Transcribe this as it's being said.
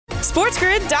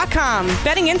SportsGrid.com.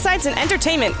 Betting insights and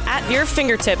entertainment at your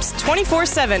fingertips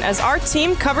 24/7 as our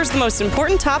team covers the most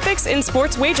important topics in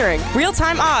sports wagering.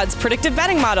 Real-time odds, predictive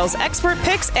betting models, expert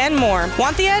picks, and more.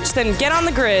 Want the edge? Then get on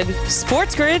the grid.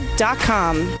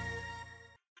 SportsGrid.com.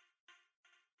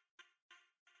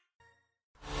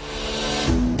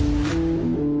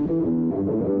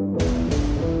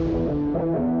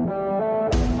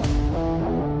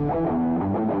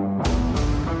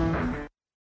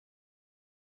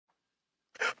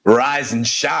 Rise and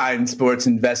shine, sports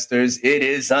investors. It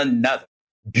is another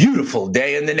beautiful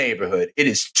day in the neighborhood. It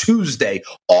is Tuesday,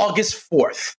 August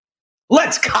 4th.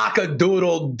 Let's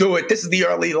cock-a-doodle do it. This is the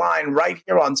early line right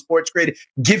here on Sports Grid,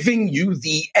 giving you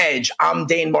the edge. I'm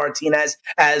Dane Martinez.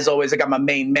 As always, I got my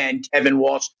main man, Kevin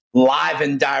Walsh, live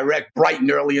and direct, bright and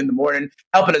early in the morning,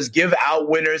 helping us give out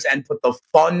winners and put the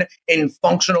fun in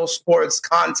functional sports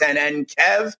content. And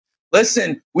Kev,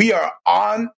 listen, we are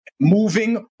on,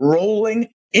 moving, rolling,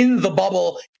 in the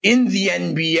bubble, in the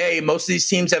NBA. Most of these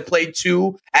teams have played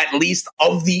 2, at least,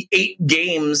 of the 8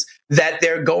 games that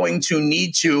they're going to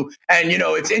need to. And, you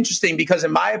know, it's interesting because,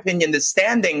 in my opinion, the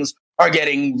standings are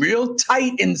getting real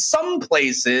tight in some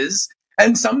places,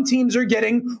 and some teams are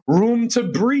getting room to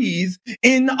breathe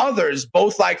in others.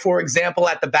 Both, like, for example,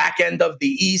 at the back end of the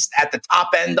East, at the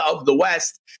top end of the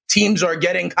West, teams are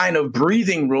getting kind of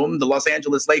breathing room. The Los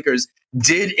Angeles Lakers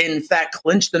did, in fact,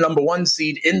 clinch the number 1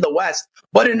 seed in the West.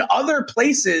 But in other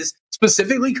places,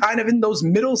 specifically kind of in those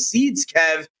middle seeds,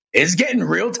 Kev, it's getting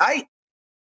real tight.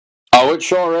 Oh, it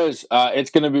sure is.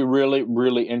 It's going to be really,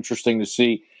 really interesting to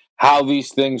see how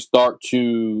these things start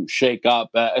to shake up,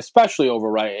 especially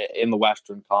over right in the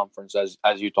Western Conference,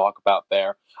 as you talk about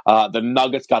there. The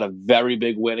Nuggets got a very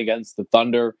big win against the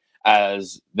Thunder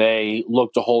as they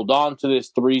look to hold on to this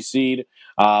 3 seed.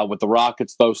 With the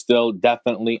Rockets, though, still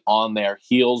definitely on their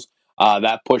heels.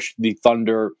 That pushed the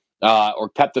Thunder, or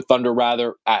kept the Thunder,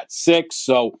 rather, at 6.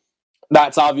 So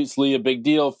that's obviously a big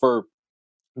deal for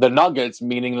the Nuggets,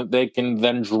 meaning that they can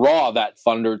then draw that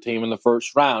Thunder team in the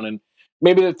first round. And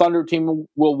maybe the Thunder team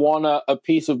will want a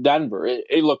piece of Denver.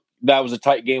 Look, that was a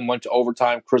tight game, went to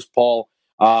overtime. Chris Paul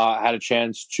had a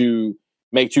chance to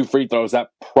make 2 free throws. That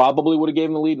probably would have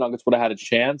given the lead. Nuggets would have had a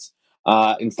chance.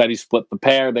 Instead, he split the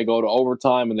pair. They go to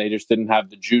overtime, and they just didn't have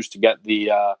the juice to get the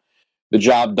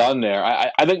job done there.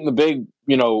 I think the big,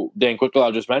 Dan, quickly,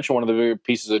 I'll just mention one of the bigger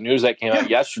pieces of news that came out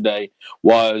yesterday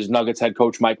was Nuggets head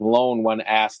coach Mike Malone, when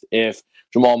asked if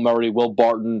Jamal Murray, Will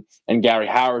Barton, and Gary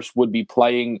Harris would be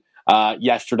playing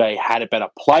yesterday had it been a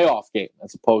playoff game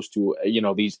as opposed to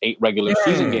these 8 regular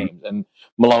season games. And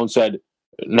Malone said,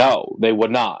 no, they would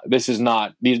not. This is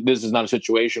not a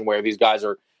situation where these guys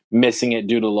are missing it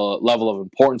due to the level of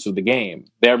importance of the game.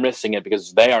 They're missing it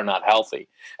because they are not healthy.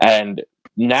 And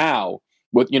now,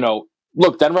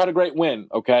 look, Denver had a great win,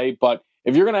 okay? But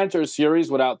if you're going to enter a series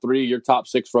without 3 of your top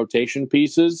 6 rotation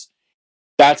pieces,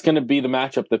 that's going to be the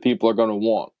matchup that people are going to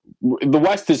want. The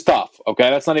West is tough, okay?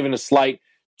 That's not even a slight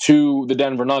to the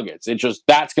Denver Nuggets. It's just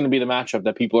that's going to be the matchup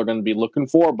that people are going to be looking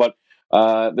for. But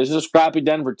this is a scrappy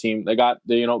Denver team. They got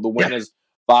the win is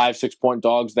 5-6 point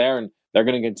dogs there, and they're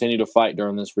going to continue to fight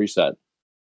during this reset.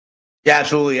 Yeah,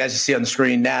 absolutely. As you see on the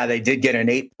screen now, they did get an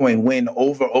 8-point win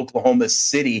over Oklahoma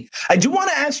City. I do want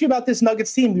to ask you about this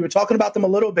Nuggets team. We were talking about them a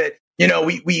little bit.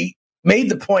 We made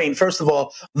the point, first of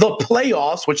all, the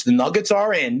playoffs, which the Nuggets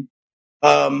are in,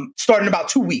 start in about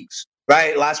 2 weeks,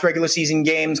 right? Last regular season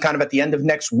games kind of at the end of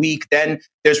next week. Then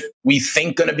there's, we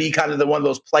think, going to be kind of one of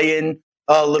those play-in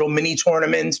little mini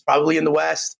tournaments, probably in the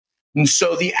West. And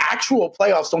so the actual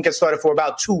playoffs don't get started for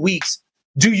about 2 weeks.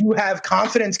 Do you have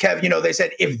confidence, Kev? They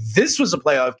said if this was a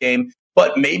playoff game,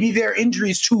 but maybe their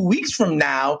injuries 2 weeks from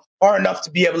now are enough to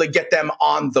be able to get them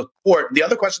on the court. The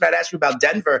other question I'd ask you about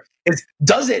Denver is,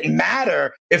 does it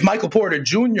matter if Michael Porter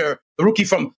Jr., the rookie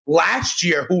from last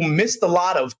year who missed a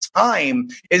lot of time,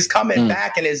 is coming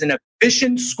back and is an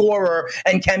efficient scorer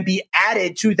and can be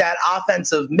added to that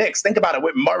offensive mix? Think about it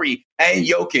with Murray and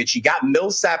Jokic. You got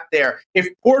Millsap there. If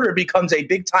Porter becomes a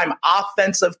big-time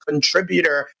offensive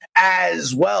contributor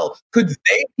as well, could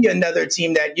they be another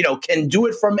team that, can do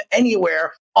it from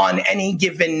anywhere on any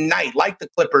given night, like the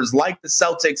Clippers, like the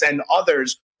Celtics, and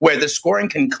others, where the scoring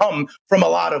can come from a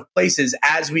lot of places,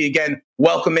 as we, again,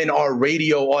 welcome in our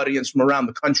radio audience from around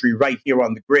the country right here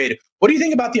on the grid? What do you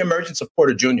think about the emergence of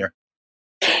Porter Jr.?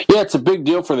 Yeah, it's a big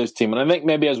deal for this team. And I think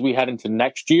maybe as we head into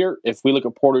next year, if we look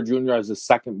at Porter Jr. as the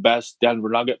second best Denver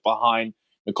Nugget behind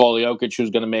Nikola Jokic, who's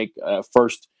going to make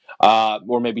first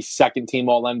or maybe second team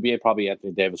All-NBA, probably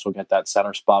Anthony Davis will get that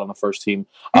center spot on the first team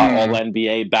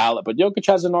All-NBA ballot. But Jokic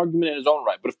has an argument in his own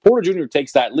right. But if Porter Jr.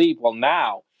 takes that leap, well,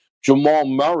 now Jamal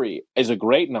Murray is a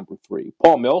great number 3.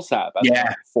 Paul Millsap as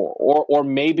number 4. Or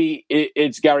maybe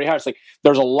it's Gary Harris. Like,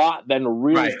 there's a lot then to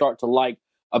really start to like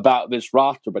about this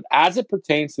roster. But as it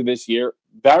pertains to this year,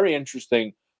 very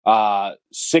interesting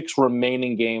 6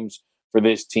 remaining games for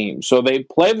this team. So they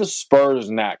play the Spurs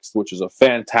next, which is a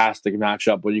fantastic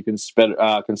matchup when you can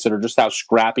consider just how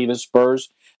scrappy the Spurs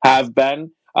have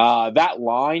been. That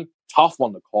line, tough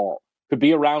one to call. Could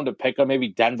be around to pick up maybe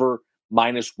Denver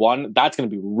 -1. That's going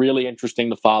to be really interesting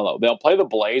to follow. They'll play the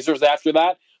Blazers after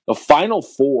that. The final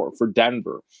 4 for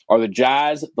Denver are the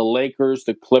Jazz, the Lakers,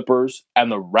 the Clippers,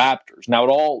 and the Raptors. Now, it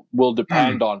all will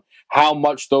depend on how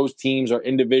much those teams are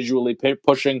individually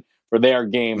pushing for their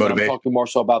games. And I'm talking more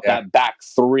so about that back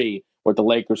 3 with the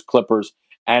Lakers, Clippers,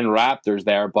 and Raptors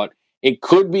there. But it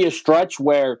could be a stretch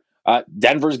where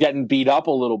Denver's getting beat up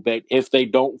a little bit if they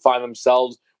don't find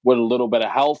themselves with a little bit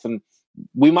of health. And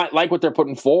we might like what they're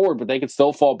putting forward, but they could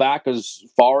still fall back as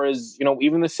far as,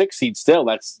 even the 6 seed still.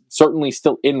 That's certainly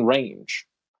still in range.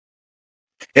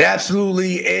 It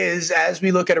absolutely is. As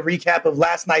we look at a recap of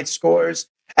last night's scores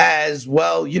as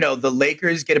well, the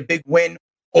Lakers get a big win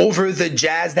over the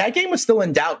Jazz. That game was still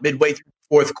in doubt midway through the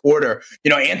fourth quarter.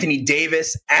 Anthony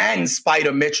Davis and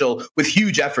Spider Mitchell with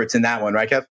huge efforts in that one, right,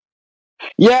 Kev?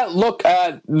 Yeah, look,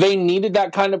 they needed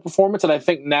that kind of performance, and I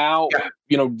think now,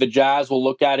 the Jazz will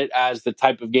look at it as the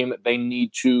type of game that they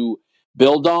need to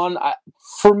build on.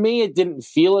 For me, it didn't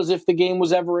feel as if the game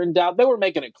was ever in doubt. They were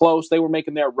making it close. They were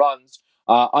making their runs,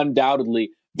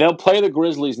 undoubtedly. They'll play the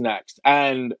Grizzlies next.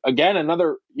 And again,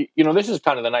 this is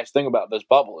kind of the nice thing about this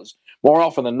bubble is more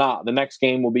often than not, the next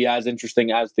game will be as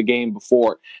interesting as the game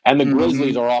before. And the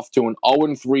Grizzlies are off to an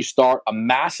 0-3 start, a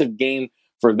massive game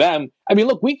for them. I mean,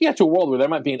 look, we can get to a world where there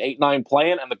might be an 8-9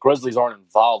 plan and the Grizzlies aren't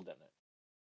involved in it.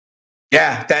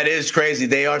 Yeah, that is crazy.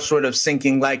 They are sort of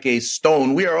sinking like a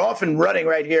stone. We are off and running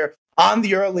right here on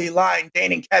the early line.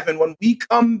 Dane and Kevin, when we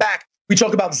come back, we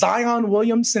talk about Zion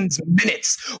Williamson's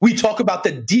minutes. We talk about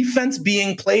the defense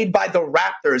being played by the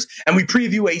Raptors, and we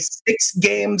preview a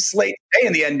 6-game slate today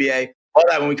in the NBA. All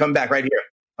that when we come back right here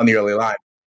on the early line.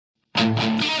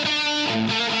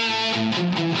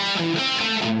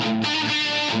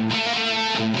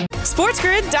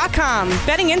 SportsGrid.com.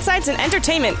 Betting insights and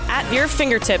entertainment at your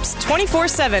fingertips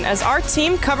 24/7 as our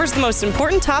team covers the most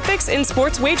important topics in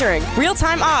sports wagering.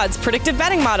 Real-time odds, predictive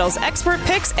betting models, expert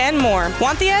picks, and more.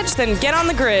 Want the edge? Then get on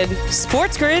the grid.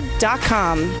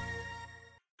 SportsGrid.com.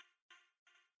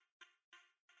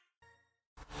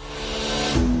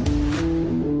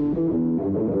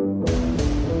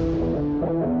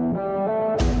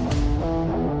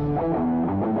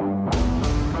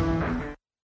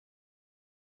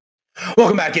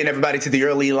 Welcome back in, everybody, to the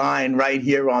early line right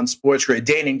here on Sports Grid.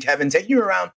 Dane and Kevin taking you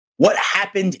around what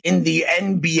happened in the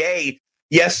NBA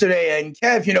yesterday. And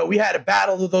Kev, we had a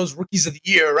battle of those rookies of the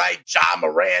year, right? Ja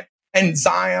Morant and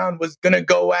Zion was going to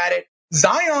go at it.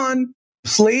 Zion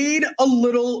played a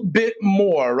little bit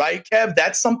more, right, Kev?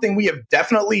 That's something we have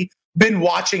definitely been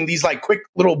watching, these like quick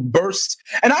little bursts.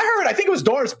 And I think it was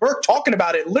Doris Burke talking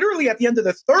about it literally at the end of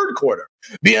the third quarter,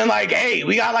 being like, hey,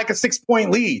 we got like a 6-point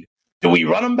lead. Do we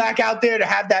run them back out there to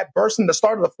have that burst in the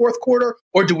start of the fourth quarter?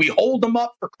 Or do we hold them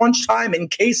up for crunch time in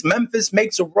case Memphis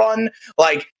makes a run?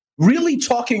 Like, really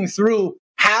talking through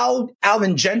how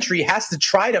Alvin Gentry has to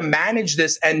try to manage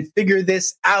this and figure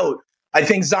this out. I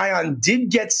think Zion did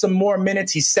get some more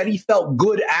minutes. He said he felt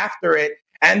good after it.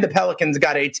 And the Pelicans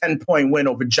got a 10-point win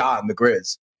over Ja and the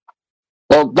Grizz.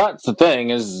 Well, that's the thing,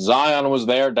 is Zion was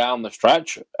there down the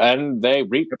stretch, and they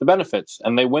reaped the benefits,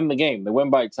 and they win the game. They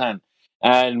win by 10.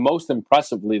 And most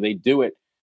impressively, they do it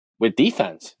with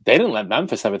defense. They didn't let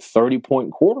Memphis have a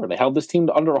 30-point quarter. They held this team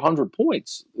to under 100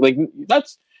 points. Like,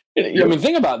 that's,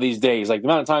 think about these days, like the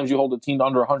amount of times you hold a team to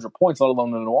under 100 points, let alone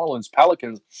the New Orleans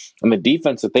Pelicans, and the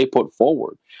defense that they put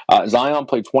forward. Zion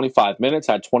played 25 minutes,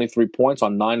 had 23 points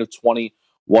on 9 of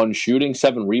 21 shooting,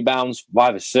 7 rebounds,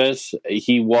 5 assists.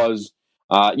 He was,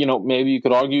 maybe you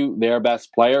could argue their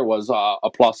best player was a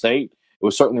 +8. It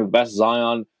was certainly the best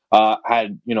Zion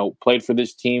had, played for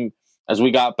this team as we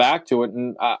got back to it.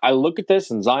 And I look at this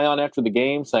and Zion after the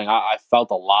game saying, I felt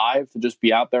alive to just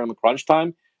be out there in the crunch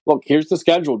time. Look, here's the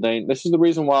schedule, Dane. This is the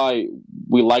reason why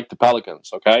we like the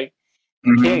Pelicans, okay?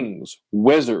 Mm-hmm. Kings,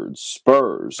 Wizards,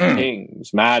 Spurs,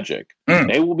 Kings, Magic.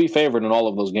 They will be favored in all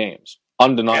of those games.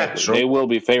 Undeniably. Yeah, sure. They will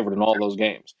be favored in all those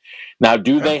games. Now,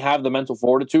 do they have the mental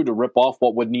fortitude to rip off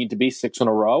what would need to be 6 in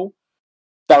a row?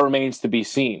 That remains to be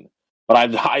seen. But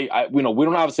we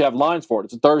don't obviously have lines for it.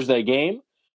 It's a Thursday game,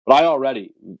 but I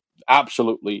already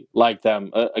absolutely like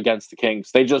them against the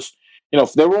Kings. They just, they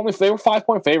were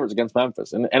 5-point favorites against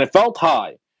Memphis, and it felt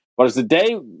high. But as the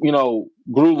day,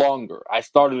 grew longer, I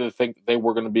started to think that they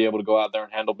were going to be able to go out there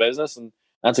and handle business, and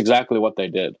that's exactly what they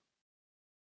did.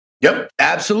 Yep,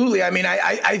 absolutely. I mean,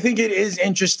 I think it is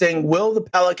interesting. Will the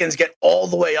Pelicans get all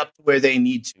the way up to where they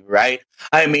need to, right?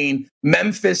 I mean,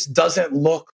 Memphis doesn't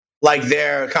look like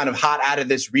they're kind of hot out of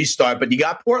this restart, but you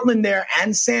got Portland there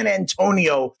and San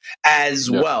Antonio as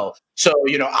well. So,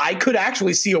 I could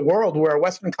actually see a world where a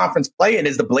Western Conference play-in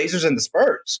is the Blazers and the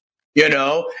Spurs, and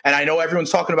I know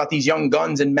everyone's talking about these young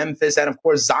guns in Memphis and, of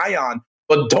course, Zion,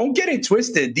 but don't get it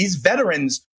twisted. These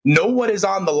veterans know what is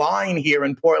on the line here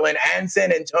in Portland and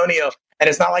San Antonio. And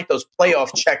it's not like those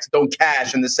playoff checks don't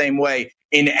cash in the same way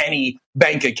in any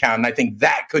bank account. And I think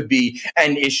that could be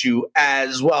an issue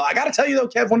as well. I got to tell you, though,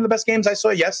 Kev, one of the best games I saw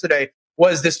yesterday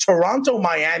was this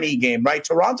Toronto-Miami game, right?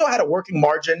 Toronto had a working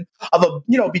margin of,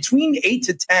 between 8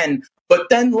 to 10. But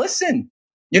then listen,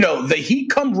 the Heat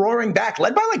come roaring back,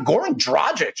 led by like Goran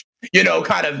Dragic,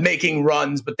 kind of making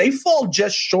runs, but they fall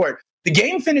just short. The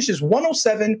game finishes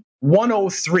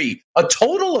 107-103, a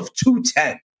total of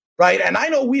 210, right? And I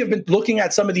know we have been looking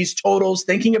at some of these totals,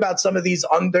 thinking about some of these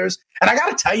unders. And I got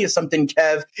to tell you something,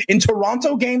 Kev. In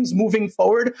Toronto games moving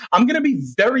forward, I'm going to be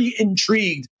very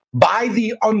intrigued by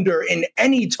the under in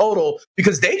any total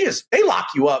because they lock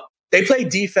you up. They play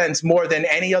defense more than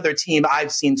any other team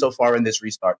I've seen so far in this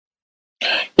restart.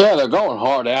 Yeah, they're going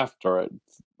hard after it.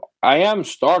 I am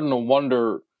starting to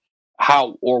wonder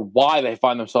how or why they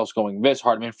find themselves going this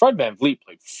hard. I mean, Fred VanVleet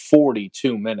played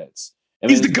 42 minutes.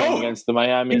 He's the GOAT. Against the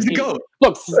Miami He's Heat. the GOAT.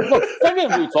 Look, Fred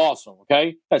VanVleet's awesome,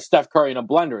 okay? That's Steph Curry in a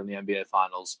blender in the NBA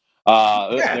Finals.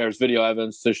 There's video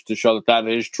evidence to show that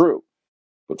is true.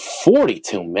 But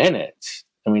 42 minutes,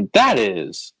 I mean, that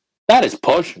is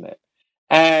pushing it.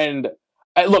 And,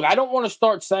 look, I don't want to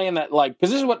start saying that, because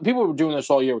this is what people were doing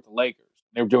this all year with the Lakers.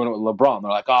 They were doing it with LeBron. They're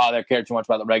like, they care too much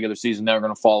about the regular season. They're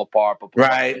going to fall apart. Blah, blah,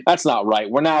 blah. Right. That's not right.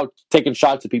 We're now taking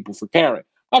shots at people for caring.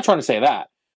 I'm not trying to say that.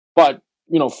 But,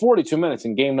 42 minutes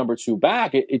in game number 2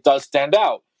 back, it does stand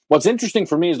out. What's interesting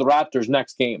for me is the Raptors'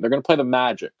 next game. They're going to play the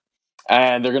Magic.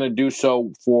 And they're going to do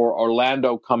so for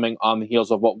Orlando coming on the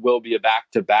heels of what will be a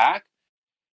back-to-back.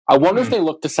 I wonder if they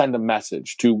look to send a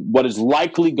message to what is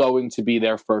likely going to be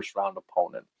their first-round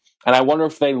opponent. And I wonder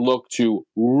if they look to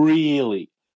really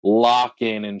lock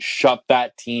in and shut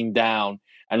that team down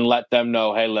and let them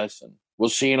know, hey, listen, we'll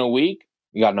see you in a week.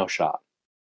 You got no shot.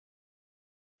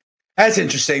 That's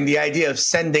interesting, the idea of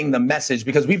sending the message,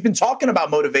 because we've been talking about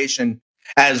motivation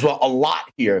as well a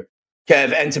lot here,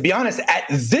 Kev. And to be honest, at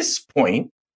this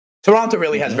point, Toronto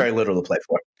really has very little to play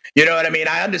for. You know what I mean?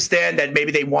 I understand that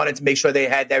maybe they wanted to make sure they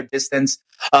had their distance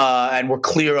and were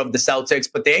clear of the Celtics,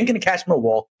 but they ain't going to catch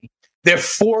Milwaukee. They're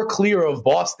 4 clear of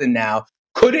Boston now.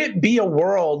 Could it be a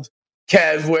world,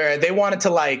 Kev, where they wanted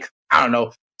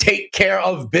to, take care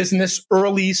of business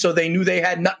early so they knew they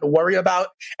had nothing to worry about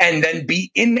and then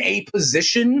be in a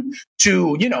position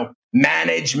to,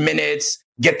 manage minutes,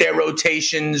 get their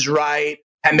rotations right,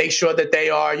 and make sure that they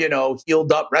are,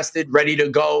 healed up, rested, ready to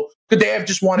go? Could they have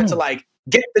just wanted to,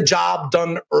 get the job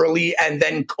done early and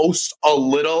then coast a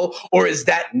little? Or is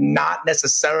that not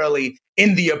necessarily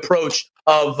in the approach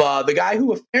of the guy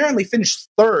who apparently finished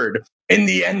 3rd in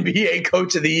the NBA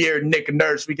Coach of the Year, Nick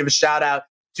Nurse? We give a shout out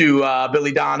to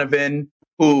Billy Donovan,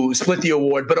 who split the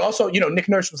award. But also, Nick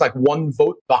Nurse was 1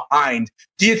 vote behind.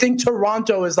 Do you think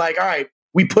Toronto is all right,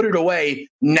 we put it away,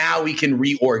 now we can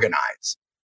reorganize?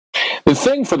 The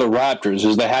thing for the Raptors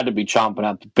is they had to be chomping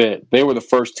at the bit. They were the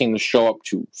first team to show up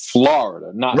to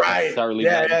Florida, not necessarily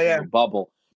the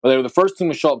bubble. But they were the first team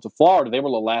to show up to Florida. They were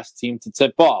the last team to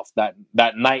tip off that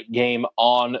night game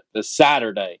on the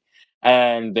Saturday.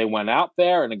 And they went out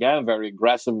there, and again, very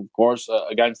aggressive, of course,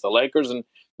 against the Lakers. And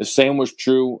the same was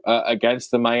true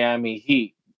against the Miami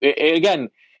Heat. Again,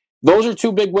 those are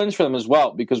 2 big wins for them as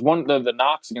well, because one of the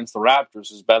knocks against the Raptors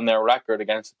has been their record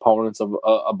against opponents of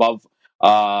above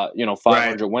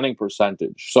 500 winning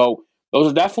percentage. So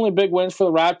those are definitely big wins for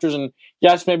the Raptors. And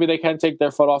yes, maybe they can take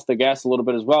their foot off the gas a little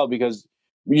bit as well, because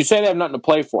you say they have nothing to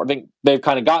play for. I think they've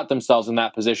kind of got themselves in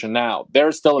that position now.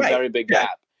 There's still a very big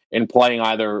gap in playing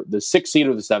either the 6th seed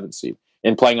or the 7th seed,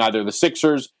 in playing either the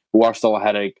Sixers, who are still a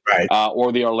headache,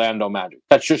 or the Orlando Magic.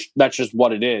 That's just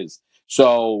what it is.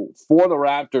 So for the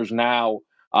Raptors now,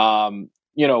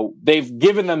 they've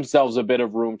given themselves a bit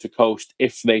of room to coast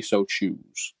if they so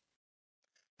choose.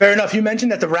 Fair enough. You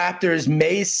mentioned that the Raptors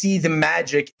may see the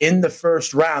Magic in the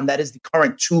first round. That is the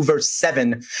current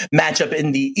 2-7 matchup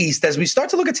in the East. As we start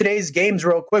to look at today's games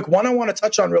real quick, one I want to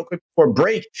touch on real quick before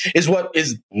break is what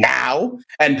is now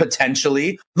and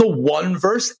potentially the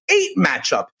 1-8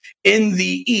 matchup in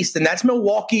the East, and that's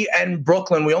Milwaukee and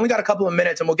Brooklyn. We only got a couple of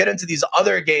minutes, and we'll get into these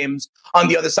other games on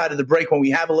the other side of the break when we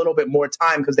have a little bit more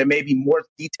time because there may be more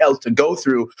details to go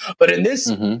through. But in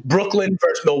this Brooklyn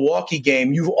versus Milwaukee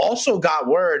game, you've also got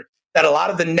word that a lot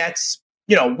of the Nets,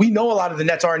 we know a lot of the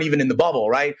Nets aren't even in the bubble,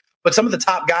 right? But some of the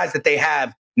top guys that they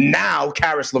have now,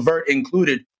 Karis LeVert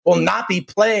included, will not be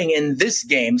playing in this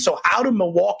game. So how do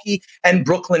Milwaukee and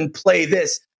Brooklyn play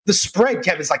this? The spread,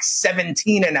 Kevin, is like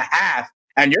 17.5,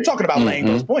 and you're talking about laying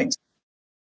those points.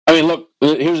 I mean, look,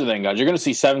 here's the thing, guys. You're going to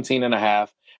see 17.5.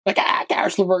 Like,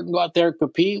 Karis LeVert can go out there and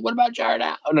compete. What about Jared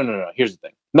Allen? Oh, no. Here's the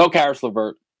thing. No Karis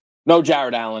LeVert, no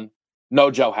Jared Allen,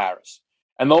 no Joe Harris.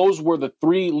 And those were the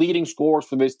three leading scorers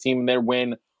for this team in their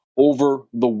win over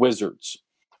the Wizards.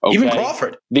 Okay? Even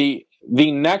Crawford.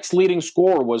 The next leading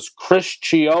scorer was Chris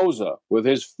Chiozza with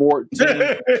his 14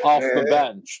 off the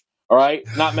bench. All right?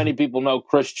 Not many people know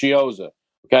Chris Chiozza.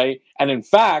 Okay? And in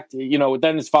fact,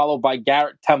 then it's followed by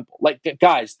Garrett Temple. Like,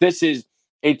 guys, they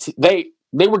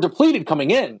were depleted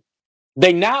coming in.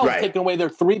 They now have taken away their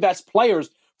three best players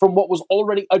from what was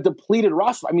already a depleted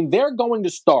roster. I mean, they're going to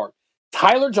start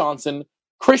Tyler Johnson,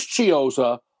 Chris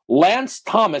Chiozza, Lance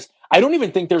Thomas. I don't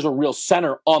even think there's a real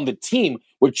center on the team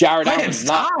with Jared Allen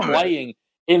not playing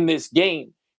in this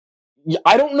game.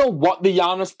 I don't know what the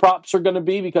Giannis props are going to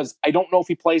be because I don't know if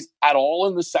he plays at all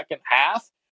in the second half,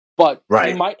 but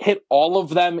he might hit all of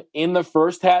them in the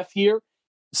first half here.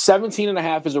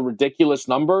 17.5 is a ridiculous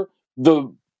number.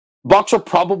 The Bucks are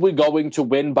probably going to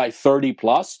win by 30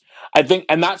 plus. I think,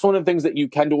 and that's one of the things that you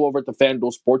can do over at the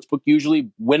FanDuel Sportsbook. Usually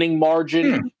winning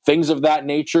margin, things of that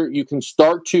nature. You can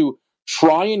start to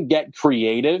try and get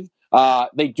creative.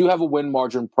 They do have a win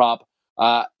margin prop.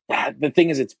 The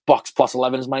thing is, it's Bucks plus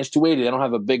 11 is minus 280. They don't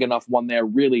have a big enough one there,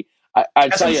 really.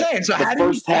 I'd tell you, so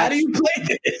how do you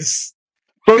play this?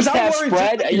 First half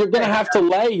spread, you're going to have to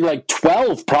lay like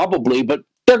 12 probably, but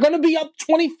they're going to be up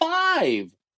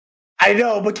 25. I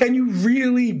know, but can you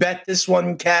really bet this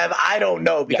one, Kev? I don't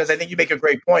know, because I think you make a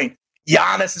great point.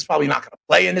 Giannis is probably not going to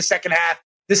play in the second half.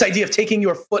 This idea of taking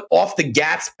your foot off the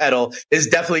gas pedal is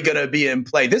definitely going to be in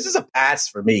play. This is a pass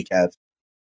for me, Kev.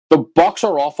 The Bucks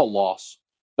are off a loss.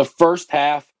 The first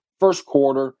half, first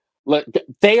quarter, Chris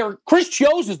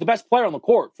Chiozza is the best player on the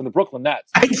court for the Brooklyn Nets.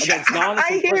 I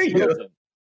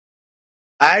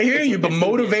hear you, but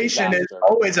motivation is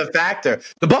always a factor.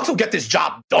 The Bucks will get this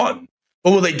job done.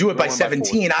 But will they do it by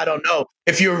 17? I don't know.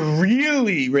 If you're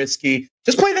really risky,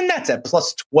 just play the Nets at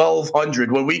plus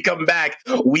 1,200. When we come back,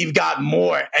 we've got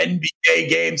more NBA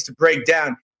games to break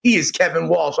down. He is Kevin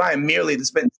Walsh. I am merely the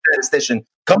spitting statistician.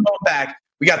 Come on back.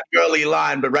 We got the early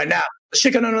line, but right now, let's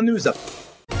check on the news up.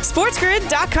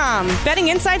 SportsGrid.com. Betting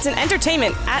insights and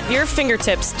entertainment at your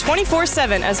fingertips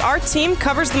 24/7 as our team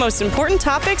covers the most important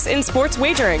topics in sports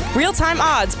wagering. Real-time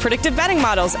odds, predictive betting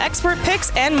models, expert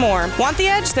picks, and more. Want the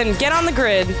edge? Then get on the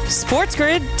grid.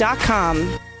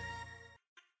 SportsGrid.com.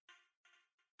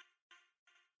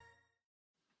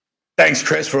 Thanks,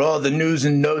 Chris, for all the news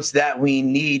and notes that we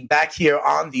need. Back here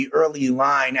on the early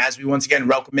line as we once again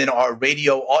welcome in our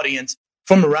radio audience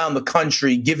from around the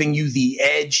country, giving you the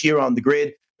edge here on the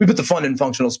grid. We put the fun and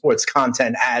functional sports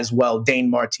content as well.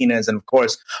 Dane Martinez and, of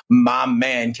course, my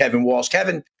man, Kevin Walsh.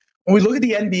 Kevin, when we look at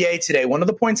the NBA today, one of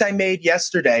the points I made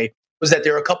yesterday was that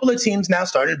there are a couple of teams now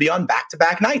starting to be on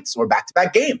back-to-back nights or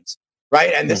back-to-back games,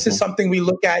 right? And this is something we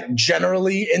look at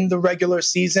generally in the regular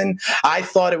season. I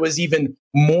thought it was even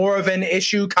more of an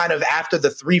issue kind of after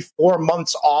the 3-4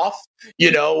 months off.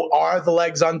 Are the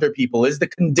legs under people? Is the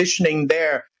conditioning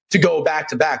there to go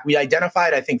back-to-back? We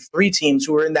identified, I think, 3 teams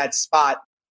who were in that spot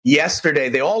yesterday.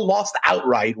 They all lost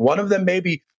outright. One of them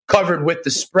maybe covered with the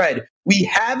spread. We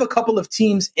have a couple of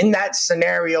teams in that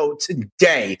scenario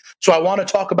today. So I want to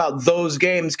talk about those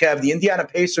games, Kev. The Indiana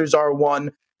Pacers are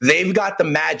one. They've got the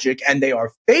Magic, and they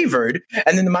are favored.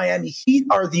 And then the Miami Heat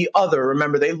are the other.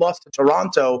 Remember, they lost to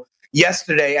Toronto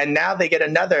yesterday, and now they get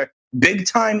another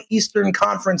big-time Eastern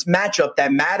Conference matchup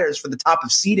that matters for the top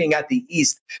of seeding at the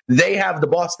East. They have the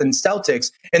Boston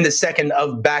Celtics in the second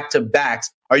of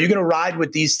back-to-backs. Are you going to ride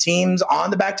with these teams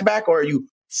on the back-to-back, or are you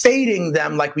fading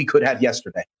them like we could have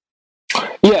yesterday?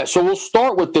 Yeah, so we'll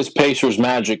start with this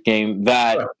Pacers-Magic game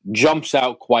that jumps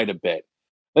out quite a bit.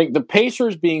 I think the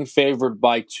Pacers being favored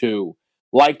by 2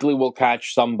 likely will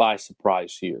catch some by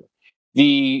surprise here.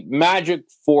 The Magic,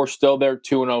 for still their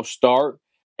 2-0 start,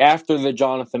 after the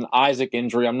Jonathan Isaac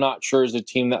injury, I'm not sure is a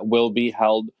team that will be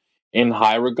held in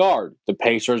high regard. The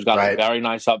Pacers got a very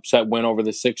nice upset win over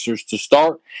the Sixers to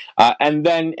start, and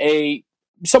then a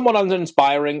somewhat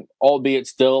uninspiring, albeit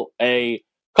still a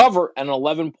cover, an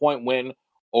 11-point win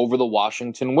over the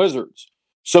Washington Wizards.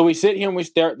 So we sit here and we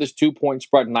stare at this 2-point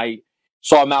spread, and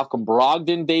Saw Malcolm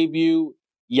Brogdon debut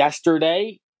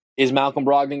yesterday. Is Malcolm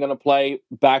Brogdon going to play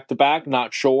back-to-back?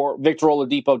 Not sure. Victor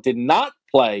Oladipo did not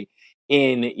play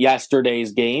in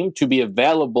yesterday's game to be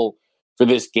available for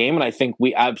this game, and I think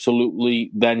we absolutely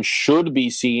then should be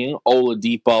seeing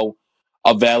Oladipo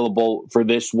available for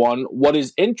this one. What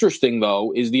is interesting,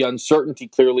 though, is the uncertainty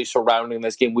clearly surrounding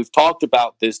this game. We've talked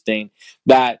about this, Dane,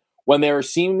 that when there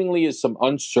seemingly is some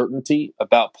uncertainty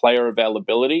about player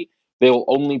availability, they will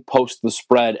only post the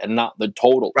spread and not the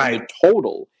total. Right. And the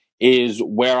total is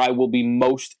where I will be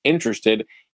most interested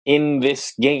in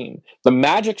this game. The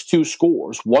Magic's two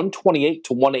scores, 128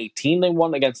 to 118, they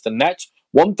won against the Nets,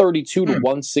 132 to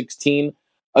 116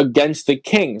 against the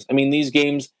Kings. I mean, these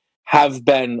games have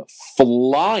been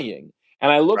flying.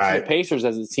 And I look to the Pacers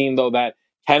as a team, though, that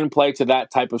can play to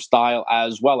that type of style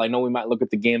as well. I know we might look at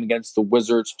the game against the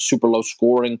Wizards, super low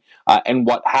scoring, and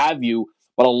what have you,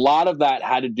 but a lot of that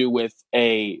had to do with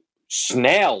a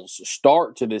snail's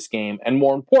start to this game, and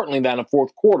more importantly, than a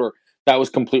fourth quarter that was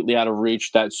completely out of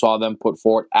reach, that saw them put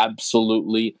forward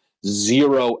absolutely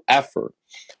zero effort.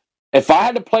 If I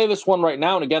had to play this one right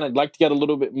now, and again, I'd like to get a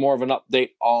little bit more of an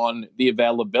update on the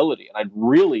availability, and I'd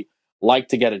really like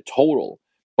to get a total,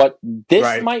 but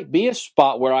this might be a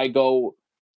spot where I go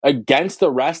against the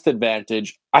rest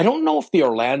advantage. I don't know if the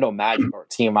Orlando Magic are a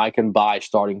team I can buy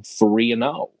starting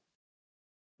 3-0.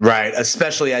 Right,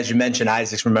 especially as you mentioned,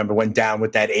 Isaacs, remember, went down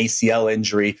with that ACL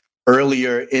injury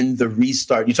earlier in the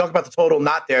restart. You talk about the total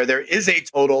not there. There is a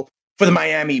total for the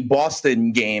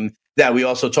Miami-Boston game that we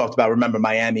also talked about. Remember,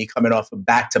 Miami coming off of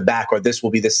back-to-back, or this will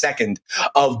be the second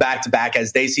of back-to-back,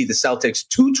 as they see the Celtics.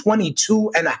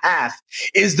 222.5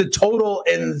 is the total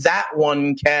in that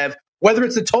one, Kev. Whether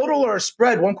it's a total or a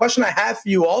spread, one question I have for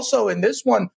you also in this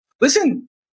one, listen,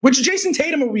 which Jason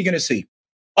Tatum are we going to see?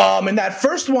 In that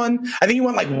first one, I think he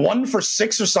went like 1 for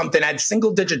 6 or something, had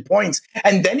single-digit points,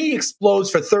 and then he explodes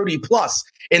for 30-plus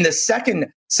in the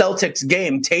second Celtics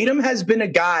game. Tatum has been a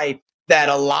guy that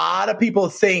a lot of people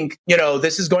think,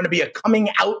 this is going to be a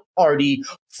coming-out party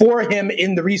for him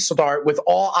in the restart, with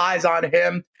all eyes on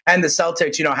him and the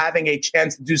Celtics, having a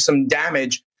chance to do some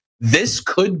damage. This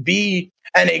could be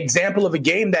an example of a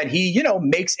game that he,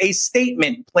 makes a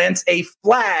statement, plants a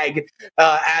flag,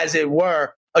 as it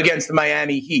were, against the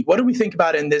Miami Heat. What do we think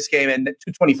about in this game? And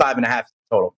 225.5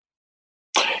 total.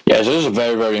 Yeah, so this is a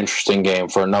very, very interesting game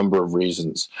for a number of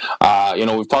reasons.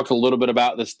 We've talked a little bit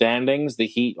about the standings. The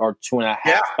Heat are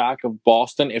 2.5 back of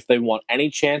Boston. If they want any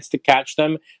chance to catch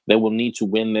them, they will need to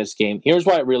win this game. Here's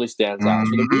why it really stands out.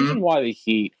 So the reason why the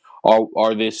Heat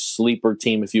are this sleeper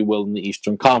team, if you will, in the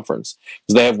Eastern Conference,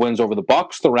 is they have wins over the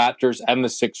Bucks, the Raptors, and the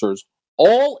Sixers,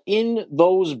 all in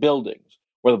those buildings,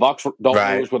 where the Bucks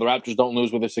don't lose, where the Raptors don't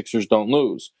lose, where the Sixers don't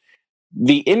lose.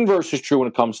 The inverse is true when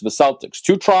it comes to the Celtics.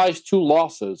 2 tries, 2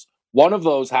 losses. One of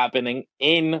those happening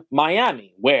in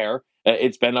Miami, where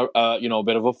it's been a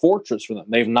bit of a fortress for them.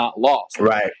 They've not lost.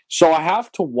 Right. So I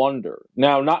have to wonder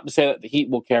now. Not to say that the Heat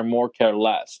will care more, care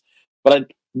less,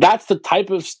 but that's the type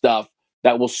of stuff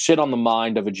that will sit on the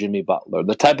mind of a Jimmy Butler.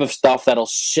 The type of stuff that'll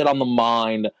sit on the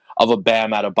mind of a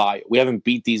Bam Adebayo. We haven't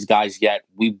beat these guys yet.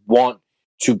 We want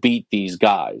to beat these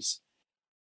guys,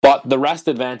 but the rest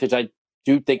advantage, I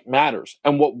do think, matters.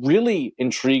 And what really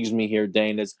intrigues me here,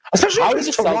 Dane, is especially how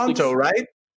is Toronto, right?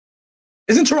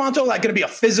 Isn't Toronto like going to be a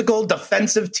physical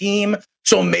defensive team?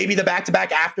 So maybe the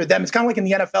back-to-back after them, it's kind of like in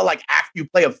the NFL, like after you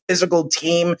play a physical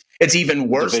team, it's even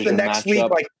worse the next week.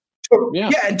 Like,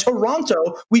 and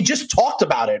Toronto, we just talked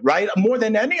about it, right? More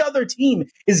than any other team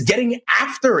is getting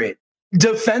after it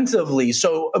defensively.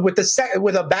 So with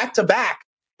a back-to-back,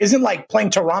 isn't like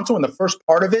playing Toronto in the first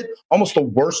part of it almost the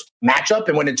worst matchup?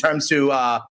 And when it comes to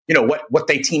what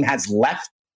their team has left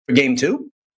for game 2?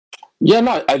 Yeah,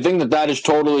 no, I think that is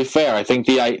totally fair. I think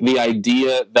the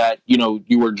idea that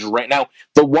you were now,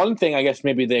 the one thing I guess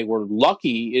maybe they were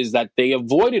lucky is that they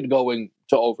avoided going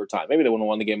to overtime. Maybe they wouldn't have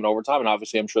won the game in overtime, and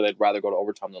obviously I'm sure they'd rather go to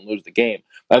overtime than lose the game.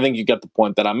 But I think you get the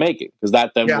point that I'm making, because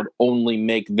that then would only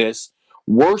make this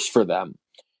worse for them.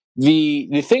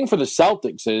 The thing for the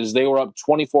Celtics is they were up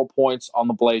 24 points on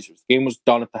the Blazers. The game was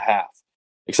done at the half,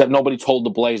 except nobody told the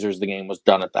Blazers the game was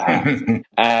done at the half.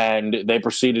 And they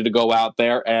proceeded to go out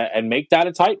there and make that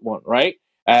a tight one, right?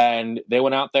 And they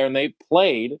went out there and they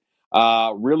played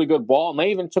really good ball, and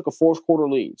they even took a fourth quarter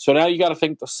lead. So now you got to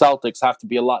think the Celtics have to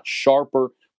be a lot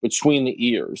sharper between the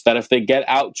ears, that if they get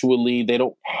out to a lead, they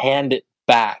don't hand it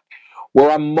back.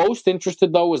 Where I'm most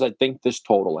interested, though, is I think this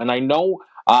total. And I know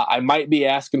I might be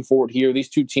asking for it here. These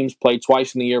two teams played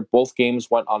twice in the year. Both games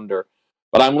went under.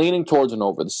 but I'm leaning towards an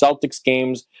over. The Celtics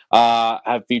games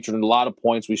have featured a lot of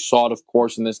points. We saw it, of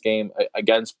course, in this game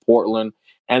against Portland.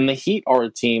 And the Heat are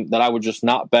a team that I would just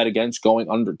not bet against going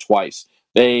under twice.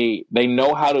 They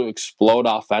know how to explode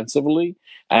offensively,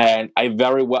 and I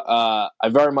very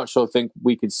much so think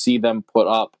we could see them put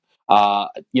up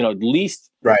at least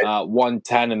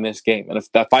 110 in this game. And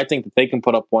if I think that they can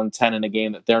put up 110 in a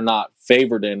game that they're not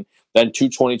favored in, then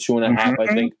 222 and a half, I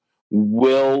think,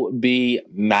 will be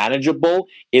manageable.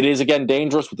 It is, again,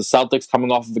 dangerous with the Celtics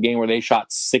coming off of a game where they shot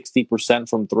 60%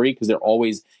 from three, because there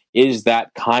always is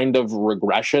that kind of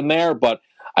regression there. But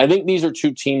I think these are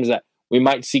two teams that we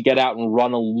might see get out and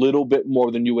run a little bit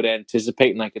more than you would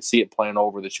anticipate, and I could see it playing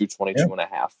over the 222 and a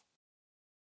half.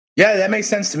 Yeah, that makes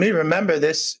sense to me. Remember,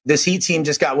 this Heat team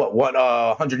just got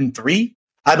 103,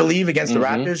 I believe, against the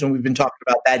Raptors, and we've been talking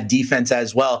about that defense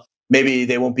as well. Maybe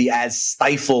they won't be as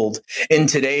stifled in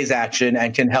today's action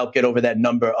and can help get over that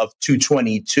number of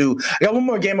 222. I got one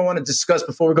more game I want to discuss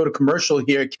before we go to commercial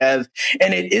here, Kev,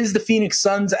 and it is the Phoenix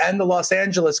Suns and the Los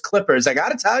Angeles Clippers. I got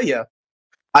to tell you,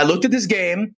 I looked at this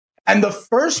game, and the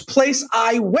first place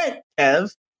I went,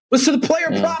 Kev, was to the player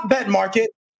prop bet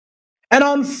market. And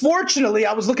unfortunately,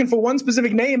 I was looking for one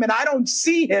specific name, and I don't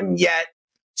see him yet.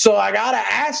 So I got to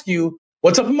ask you,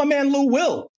 what's up with my man Lou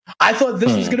Will? I thought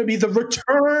this was going to be the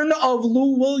return of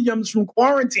Lou Williams from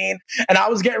quarantine, and I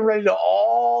was getting ready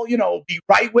to be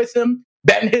right with him,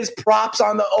 betting his props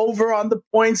on the over on the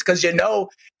points, because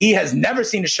he has never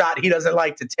seen a shot he doesn't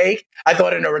like to take. I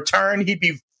thought in a return he'd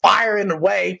be firing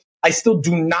away. I still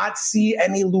do not see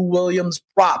any Lou Williams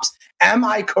props. Am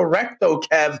I correct, though,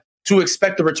 Kev, to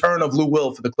expect the return of Lou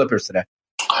Will for the Clippers today?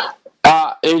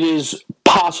 It is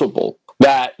possible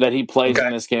that he plays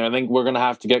in this game. I think we're going to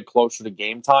have to get closer to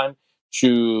game time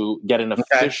to get an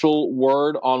official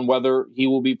word on whether he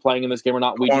will be playing in this game or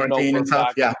not. We do know for a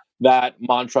fact that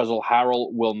Montrezl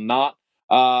Harrell will not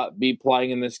be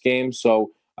playing in this game. So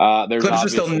there's Clippers are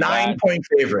still 9-point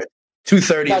favorite.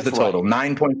 230 is the total.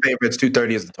 9-point favorites,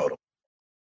 230 is the total.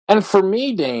 And for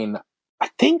me, Dane, I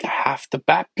think I have to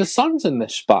back the Suns in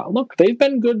this spot. Look, they've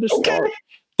been good to start.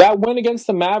 That win against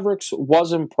the Mavericks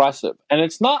was impressive. And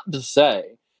it's not to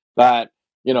say that,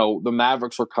 the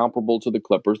Mavericks are comparable to the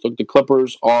Clippers. Look, the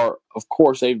Clippers are, of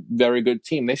course, a very good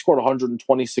team. They scored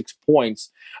 126 points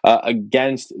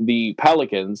against the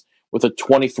Pelicans with a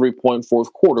 23-point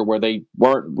fourth quarter where they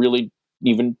weren't really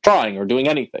even trying or doing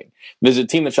anything. There's a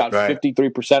team that shot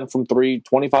 53% from three,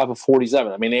 25 of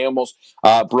 47. I mean, they almost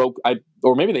broke,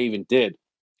 or maybe they even did,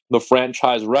 the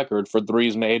franchise record for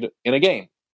threes made in a game.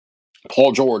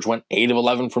 Paul George went 8 of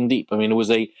 11 from deep. I mean, it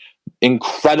was a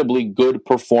incredibly good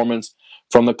performance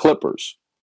from the Clippers.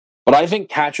 But I think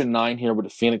catching 9 here with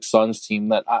the Phoenix Suns team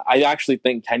that I actually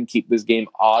think can keep this game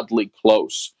oddly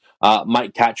close,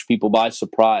 might catch people by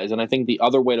surprise. And I think the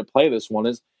other way to play this one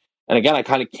is, and again, I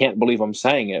kind of can't believe I'm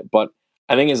saying it, but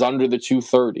I think is under the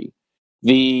 230.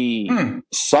 The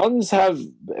Suns have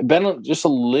been just a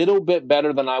little bit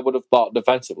better than I would have thought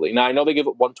defensively. Now, I know they gave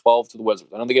it 112 to the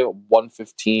Wizards. I know they gave it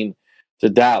 115 to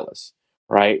Dallas,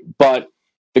 right? But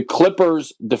the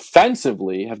Clippers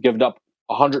defensively have given up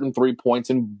 103 points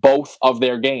in both of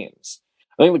their games.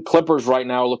 I think the Clippers right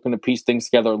now are looking to piece things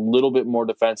together a little bit more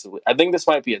defensively. I think this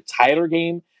might be a tighter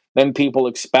game than people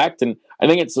expect, and I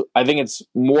think it's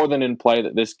more than in play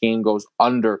that this game goes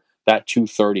under that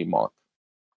 230 mark.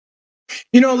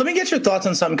 Let me get your thoughts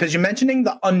on something, because you're mentioning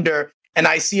the under, and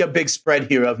I see a big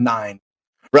spread here of 9,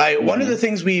 right? Mm-hmm. One of the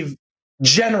things we've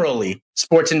generally,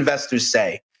 sports investors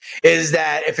say, is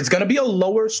that if it's going to be a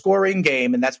lower scoring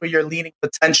game, and that's where you're leaning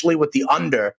potentially with the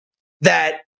under,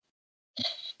 that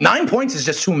 9 points is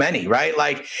just too many, right?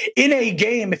 Like in a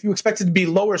game, if you expect it to be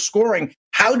lower scoring,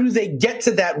 how do they get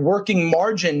to that working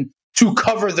margin to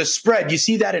cover the spread? You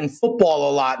see that in football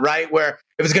a lot, right? Where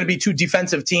if it's going to be two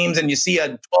defensive teams and you see a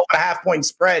 12.5-point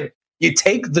spread, you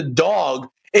take the dog.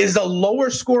 Is a lower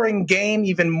scoring game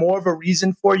even more of a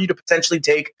reason for you to potentially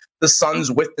take the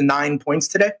Suns with the 9 points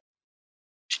today?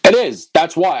 It is.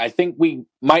 That's why I think we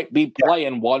might be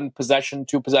playing 1 possession,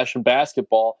 2 possession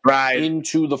basketball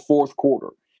into the fourth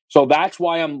quarter. So that's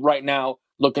why I'm right now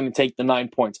looking to take the 9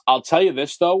 points. I'll tell you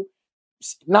this, though,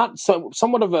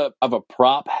 somewhat of a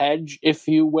prop hedge, if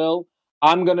you will.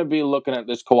 I'm going to be looking at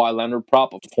this Kawhi Leonard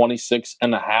prop of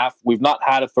 26.5. We've not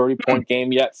had a 30-point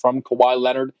game yet from Kawhi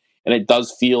Leonard, and it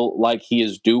does feel like he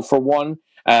is due for one.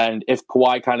 And if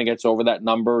Kawhi kind of gets over that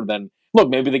number, then look,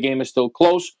 maybe the game is still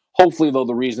close. Hopefully, though,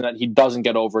 the reason that he doesn't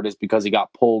get over it is because he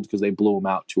got pulled because they blew him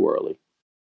out too early.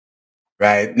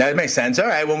 Right. That makes sense. All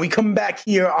right. When we come back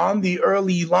here on the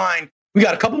early line, we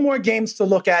got a couple more games to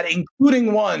look at,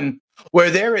 including one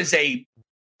where there is a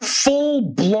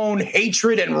full-blown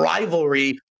hatred and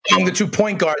rivalry among the 2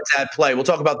 point guards at play. We'll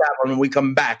talk about that one when we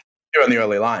come back here on the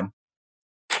early line.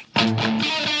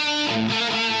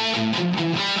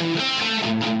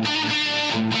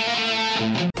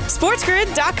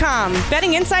 SportsGrid.com.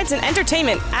 Betting insights and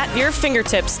entertainment at your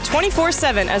fingertips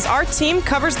 24/7 as our team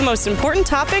covers the most important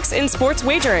topics in sports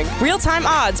wagering. Real-time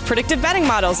odds, predictive betting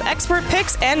models, expert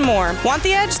picks, and more. Want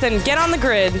the edge? Then get on the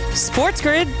grid.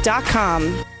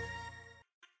 SportsGrid.com.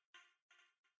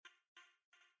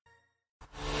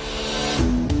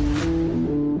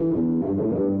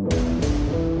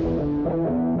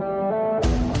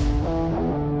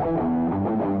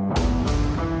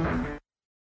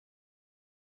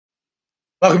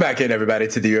 Welcome back in, everybody,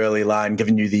 to the early line,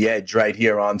 giving you the edge right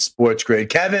here on Sports Grid.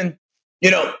 Kevin,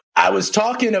 I was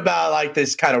talking about like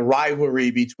this kind of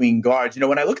rivalry between guards.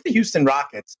 When I look at the Houston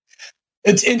Rockets,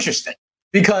 it's interesting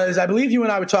because I believe you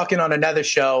and I were talking on another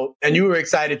show, and you were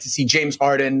excited to see James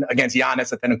Harden against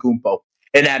Giannis Antetokounmpo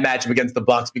in that matchup against the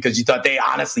Bucks because you thought they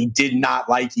honestly did not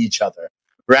like each other,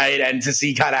 right? And to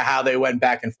see kind of how they went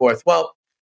back and forth. Well,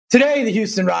 today the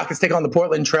Houston Rockets take on the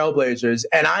Portland Trailblazers,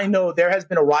 and I know there has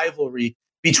been a rivalry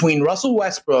between Russell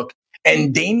Westbrook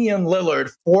and Damian Lillard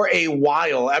for a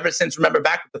while, ever since, remember,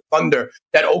 back with the Thunder,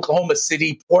 that Oklahoma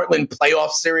City-Portland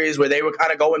playoff series where they were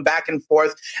kind of going back and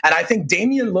forth. And I think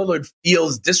Damian Lillard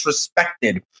feels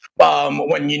disrespected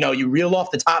when, you reel off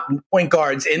the top point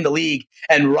guards in the league,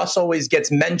 and Russ always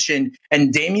gets mentioned,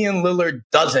 and Damian Lillard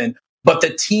doesn't. But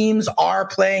the teams are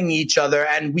playing each other,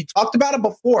 and we talked about it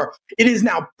before. It is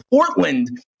now Portland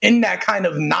in that kind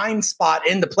of 9 spot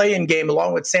in the play-in game,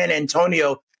 along with San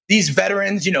Antonio. These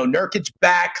veterans, Nurkic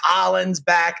back, Collins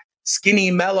back, Skinny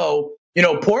Mello.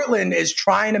 Portland is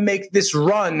trying to make this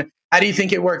run. How do you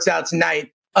think it works out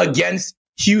tonight against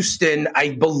Houston? I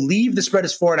believe the spread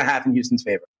is 4.5 in Houston's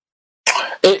favor.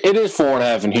 It is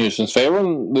 4.5 in Houston's favor.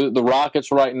 And the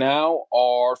Rockets right now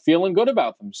are feeling good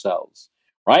about themselves.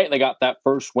 Right? They got that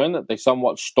first win that they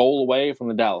somewhat stole away from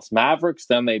the Dallas Mavericks.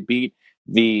 Then they beat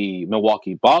the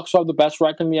Milwaukee Bucks, who have the best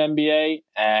record in the NBA.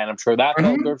 And I'm sure that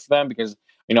felt good for them because,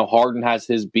 Harden has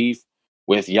his beef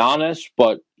with Giannis.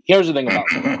 But here's the thing about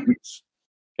the Rockets.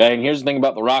 Okay? And here's the thing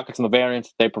about the Rockets and the variance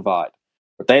that they provide.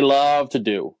 What they love to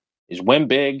do is win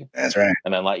big. That's right.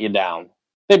 And then let you down.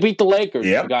 They beat the Lakers,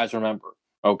 Yep. if you guys remember.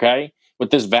 Okay? With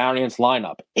this variance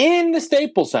lineup in the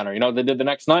Staples Center. They did the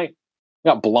next night.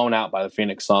 Got blown out by the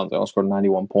Phoenix Suns. They only scored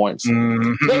 91 points.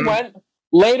 Mm-hmm. They went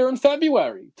later in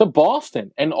February to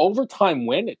Boston. An overtime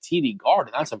win at TD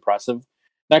Garden. That's impressive.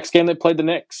 Next game, they played the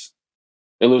Knicks.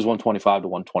 They lose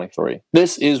 125-123.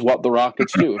 This is what the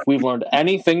Rockets do. If we've learned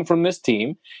anything from this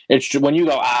team, it's when you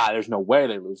go, there's no way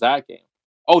they lose that game.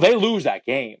 Oh, they lose that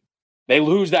game. They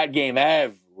lose that game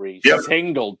every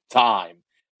single time.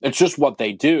 It's just what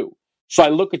they do. So I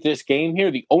look at this game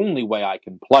here. The only way I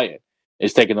can play it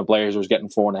is taking the Blazers, getting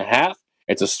 4.5.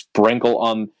 It's a sprinkle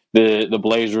on the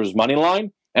Blazers money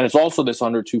line, and it's also this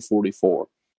under 244.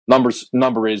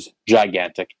 Number is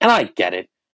gigantic, and I get it.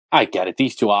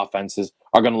 These two offenses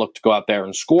are going to look to go out there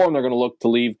and score, and they're going to look to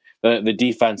leave the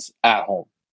defense at home.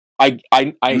 I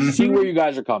see where you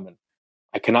guys are coming.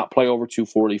 I cannot play over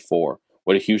 244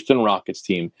 with a Houston Rockets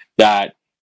team that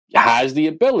has the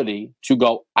ability to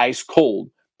go ice cold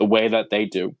the way that they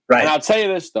do. Right. And I'll tell you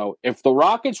this, though. If the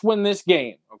Rockets win this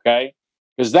game, okay,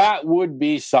 because that would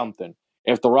be something.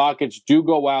 If the Rockets do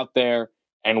go out there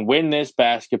and win this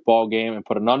basketball game and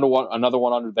put another one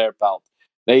under their belt,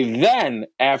 they then,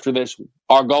 after this,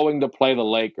 are going to play the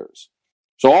Lakers.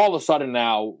 So all of a sudden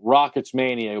now, Rockets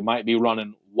Mania might be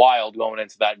running wild going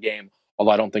into that game,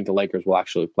 although I don't think the Lakers will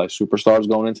actually play superstars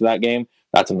going into that game.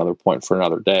 That's another point for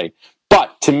another day.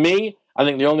 But to me, I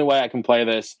think the only way I can play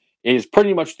this is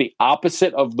pretty much the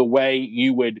opposite of the way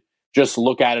you would just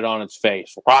look at it on its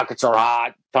face. Rockets are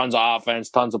hot, tons of offense,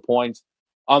 tons of points.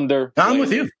 Under I'm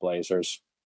with you. Blazers.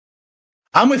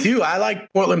 I'm with you. I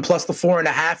like Portland plus the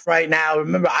 4.5 right now.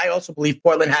 Remember, I also believe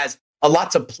Portland has a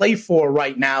lot to play for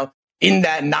right now in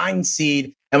that 9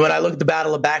 seed. And when I look at the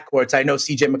battle of backcourts, I know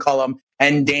CJ McCollum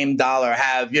and Dame Dollar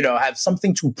have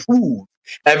something to prove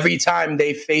every time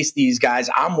they face these guys.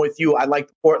 I'm with you. I like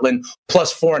the Portland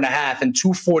plus 4.5, and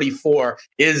 244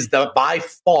 is by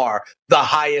far the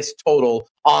highest total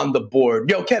on the board.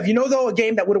 Yo, Kev, though, a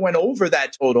game that would have went over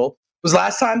that total was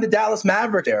last time the Dallas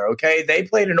Mavericks era, okay? They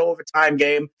played an overtime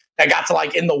game that got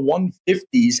to in the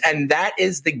 150s, and that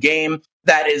is the game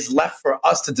that is left for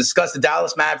us to discuss. The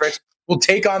Dallas Mavericks will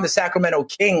take on the Sacramento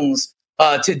Kings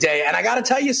today. And I got to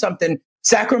tell you something.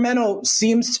 Sacramento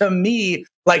seems to me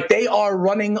like they are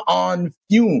running on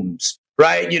fumes,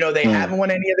 right? They haven't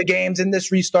won any of the games in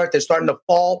this restart. They're starting to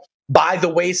fall by the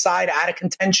wayside, out of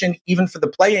contention, even for the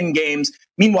play-in games.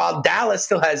 Meanwhile, Dallas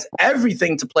still has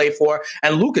everything to play for,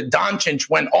 and Luka Doncic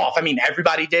went off. I mean,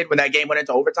 everybody did when that game went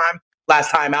into overtime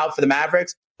last time out for the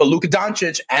Mavericks. But Luka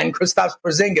Doncic and Kristaps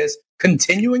Porzingis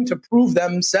continuing to prove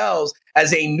themselves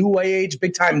as a new age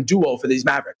big-time duo for these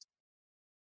Mavericks.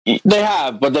 They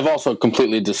have, but they've also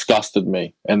completely disgusted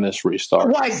me in this restart.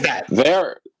 Why is that?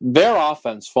 Their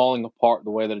offense falling apart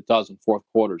the way that it does in fourth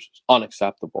quarters is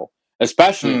unacceptable,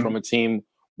 especially from a team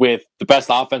with the best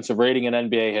offensive rating in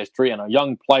NBA history and a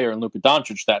young player in Luka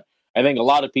Doncic that I think a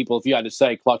lot of people, if you had to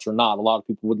say clutch or not, a lot of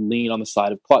people would lean on the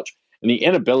side of clutch. And the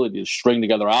inability to string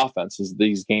together offense as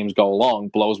these games go along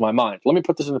blows my mind. Let me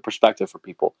put this into perspective for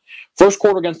people. First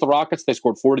quarter against the Rockets, they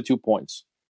scored 42 points.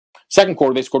 Second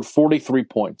quarter, they scored 43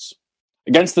 points.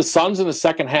 Against the Suns in the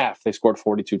second half, they scored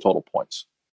 42 total points.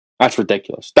 That's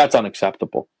ridiculous. That's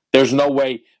unacceptable. There's no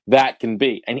way that can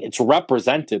be. And it's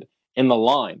represented in the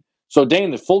line. So, Dane,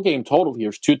 the full game total here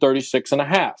is 236.5.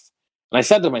 And I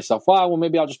said to myself, well,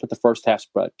 maybe I'll just put the first half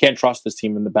spread. Can't trust this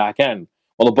team in the back end.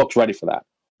 Well, the book's ready for that.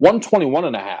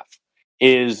 121.5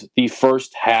 is the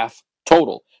first half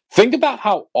total. Think about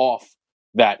how off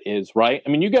that is, right? I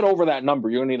mean, you get over that number,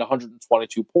 you're going to need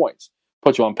 122 points.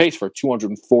 Put you on pace for a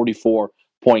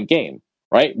 244-point game,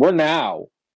 right? We're now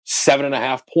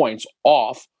 7.5 points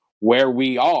off where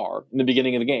we are in the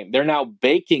beginning of the game. They're now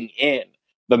baking in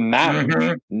the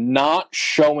Mavericks not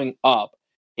showing up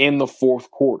in the fourth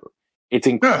quarter. It's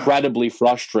incredibly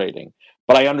frustrating,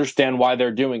 but I understand why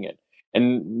they're doing it.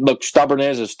 And look, stubborn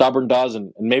is as stubborn does,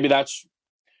 and maybe that's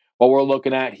what we're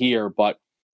looking at here. But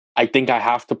I think I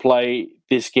have to play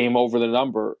this game over the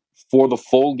number for the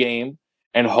full game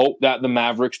and hope that the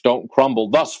Mavericks don't crumble.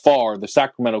 Thus far, the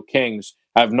Sacramento Kings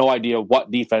have no idea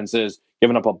what defense is,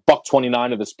 giving up a $129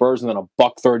 to the Spurs and then a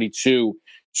 $132 to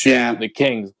the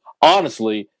Kings.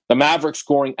 Honestly, the Mavericks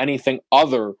scoring anything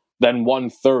other than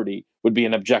 130 would be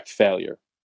an abject failure.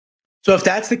 So if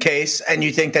that's the case, and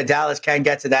you think that Dallas can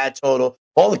get to that total,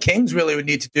 all the Kings really would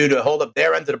need to do to hold up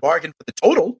their end of the bargain for the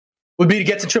total would be to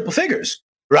get to triple figures,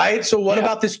 right? So what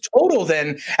about this total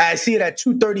then? I see it at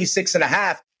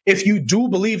 236.5. If you do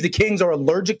believe the Kings are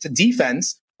allergic to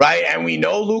defense, right, and we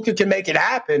know Luka can make it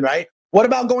happen, right, what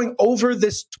about going over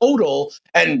this total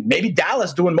and maybe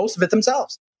Dallas doing most of it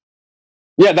themselves?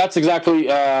 Yeah, that's exactly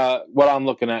what I'm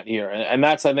looking at here. And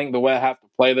that's, I think, the way I have to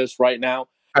play this right now.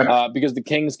 Because the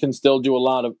Kings can still do a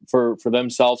lot for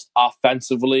themselves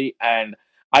offensively. And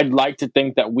I'd like to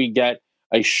think that we get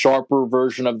a sharper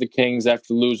version of the Kings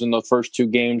after losing the first two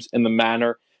games in the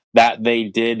manner that they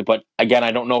did. But again,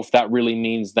 I don't know if that really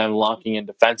means them locking in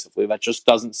defensively. That just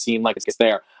doesn't seem like it's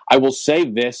there. I will say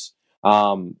this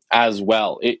as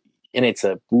well. And it's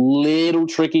a little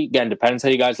tricky. Again, depends how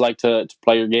you guys like to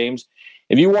play your games.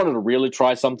 If you wanted to really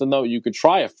try something, though, you could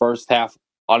try a first half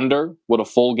under with a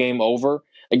full game over.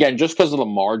 Again, just because of the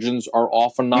margins are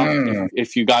off enough,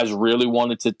 if you guys really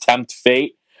wanted to tempt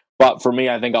fate. But for me,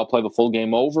 I think I'll play the full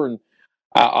game over, and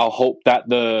I'll hope that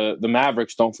the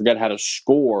Mavericks don't forget how to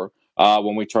score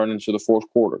when we turn into the fourth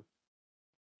quarter.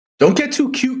 Don't get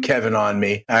too cute, Kevin, on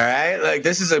me, all right? Like,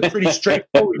 this is a pretty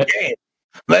straightforward game.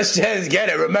 Let's just get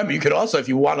it. Remember, you could also, if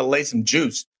you want to lay some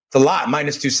juice, it's a lot,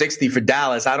 minus 260 for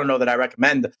Dallas. I don't know that I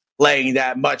recommend laying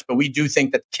that much, but we do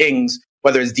think that the Kings,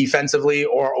 whether it's defensively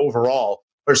or overall,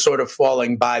 are sort of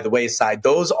falling by the wayside.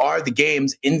 Those are the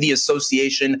games in the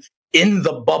association in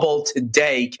the bubble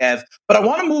today, Kev. But I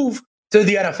want to move to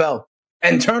the NFL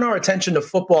and turn our attention to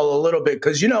football a little bit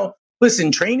because,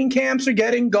 listen, training camps are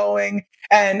getting going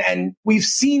and we've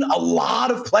seen a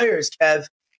lot of players, Kev,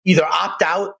 either opt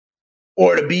out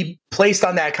or to be placed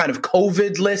on that kind of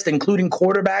COVID list, including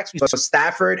quarterbacks. We saw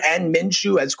Stafford and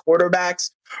Minshew as quarterbacks,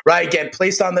 right, get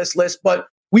placed on this list. But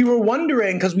we were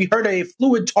wondering, because we heard a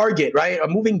fluid target, right, a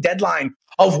moving deadline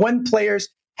of when players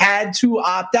had to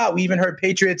opt out. We even heard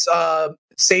Patriots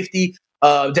safety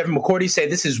Devin McCourty say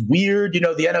this is weird. The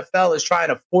NFL is trying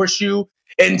to force you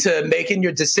into making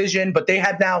your decision, but they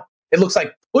have now, it looks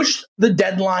like, pushed the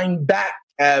deadline back.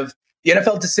 The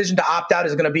NFL decision to opt out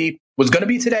was going to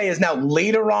be today, is now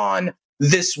later on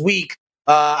this week.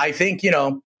 I think,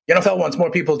 the NFL wants more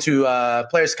people to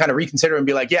players to kind of reconsider and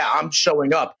be like, yeah, I'm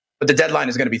showing up. But the deadline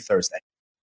is going to be Thursday.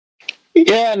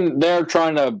 Yeah, and they're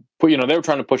trying to they were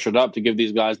trying to push it up to give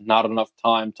these guys not enough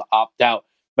time to opt out.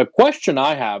 The question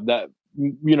I have that,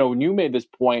 when you made this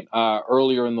point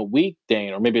earlier in the week,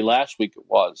 Dane, or maybe last week it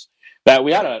was, that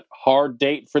we had a hard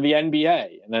date for the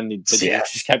NBA, and then the date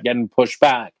just kept getting pushed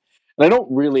back. And I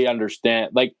don't really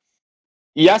understand. Like,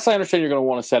 yes, I understand you're going to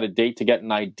want to set a date to get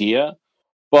an idea,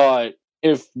 but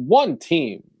if one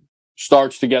team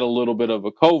starts to get a little bit of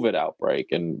a COVID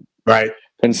outbreak and Right.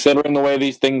 Considering the way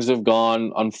these things have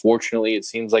gone, unfortunately, it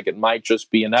seems like it might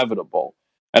just be inevitable.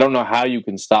 I don't know how you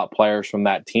can stop players from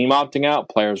that team opting out,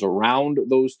 players around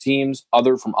those teams,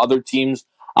 from other teams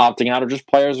opting out, or just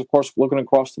players, of course, looking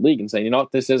across the league and saying, you know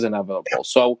what, this is inevitable.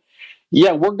 So,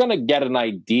 yeah, we're going to get an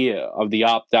idea of the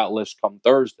opt-out list come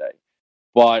Thursday.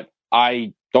 But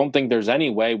I don't think there's any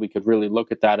way we could really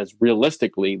look at that as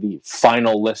realistically the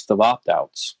final list of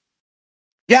opt-outs.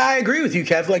 Yeah, I agree with you,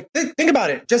 Kev. Like, think about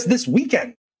it. Just this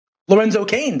weekend, Lorenzo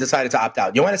Cain decided to opt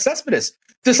out. Yoenis Cespedes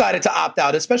decided to opt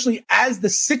out, especially as the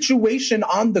situation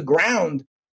on the ground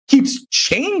keeps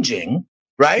changing,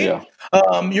 right? Yeah.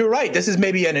 You're right. This is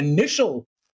maybe an initial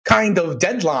kind of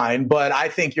deadline, but I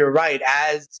think you're right.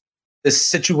 As the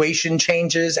situation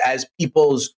changes, as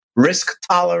people's risk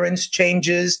tolerance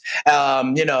changes,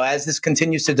 as this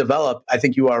continues to develop, I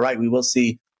think you are right. We will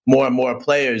see more and more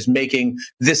players making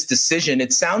this decision.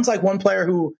 It sounds like one player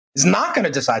who is not going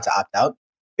to decide to opt out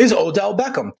is Odell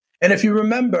Beckham. And if you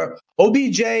remember,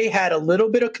 OBJ had a little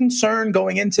bit of concern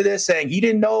going into this, saying he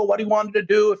didn't know what he wanted to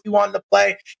do, if he wanted to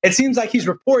play. It seems like he's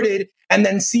reported and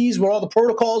then sees where all the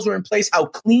protocols are in place, how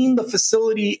clean the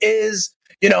facility is,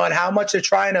 and how much they're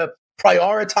trying to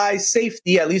prioritize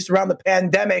safety, at least around the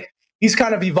pandemic. He's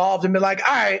kind of evolved and been like,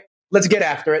 all right, let's get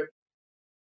after it.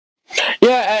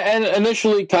 Yeah, and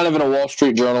initially, kind of in a Wall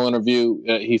Street Journal interview,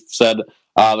 he said,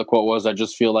 the quote was, "I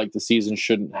just feel like the season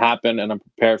shouldn't happen, and I'm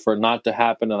prepared for it not to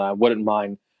happen, and I wouldn't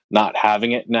mind not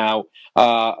having it." Now,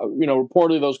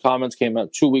 reportedly those comments came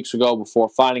out 2 weeks ago before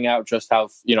finding out just how,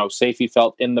 safe he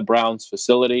felt in the Browns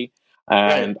facility.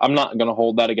 And right. I'm not going to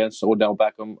hold that against Odell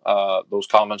Beckham. Those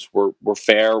comments were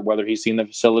fair, whether he's seen the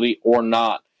facility or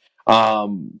not.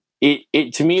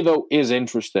 It to me, though, is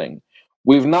interesting.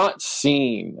 We've not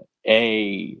seen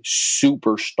a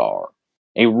superstar,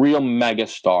 a real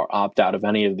megastar opt out of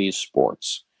any of these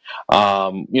sports.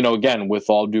 Again,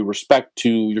 with all due respect to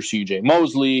your CJ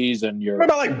Mosleys and your... What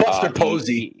about like Buster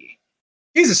Posey?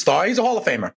 He's a star. He's a Hall of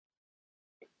Famer.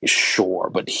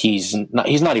 Sure, but he's not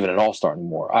even an all-star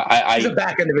anymore. He's the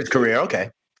back end of his career.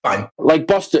 Okay, fine. Like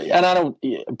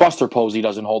Buster Posey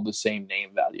doesn't hold the same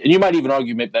name value. And you might even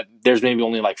argue that there's maybe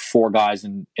only like 4 guys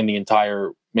in the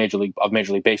entire Major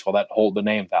League Baseball that hold the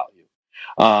name value.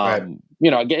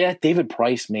 Right. David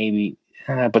Price maybe,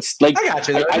 but like I got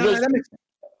you. That makes sense.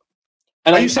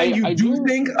 Are you saying you do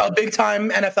think a big time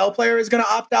NFL player is going to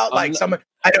opt out? Like someone,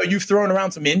 I know you've thrown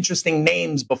around some interesting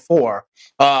names before,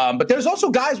 but there's also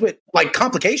guys with like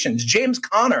complications. James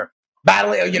Conner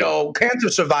battling, cancer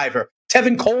survivor.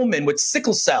 Tevin Coleman with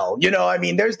sickle cell.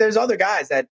 There's other guys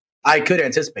that I could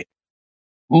anticipate.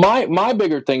 My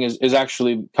bigger thing is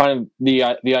actually kind of the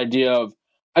idea of,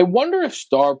 I wonder if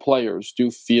star players do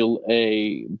feel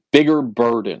a bigger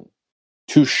burden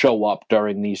to show up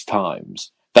during these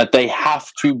times, that they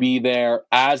have to be there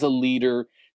as a leader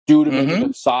due to maybe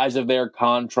the size of their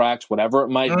contracts, whatever it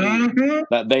might be,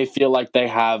 that they feel like they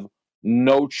have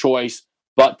no choice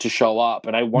but to show up.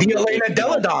 And I wonder the Elena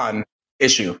Deladon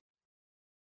issue.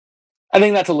 I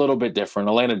think that's a little bit different.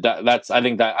 I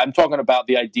think that I'm talking about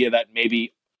the idea that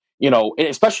maybe,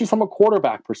 especially from a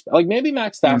quarterback perspective, like maybe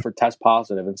Matt Stafford tests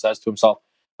positive and says to himself,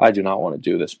 I do not want to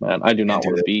do this, man. I do not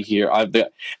want to be here.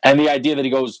 And the idea that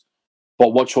he goes,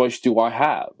 but what choice do I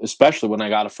have? Especially when I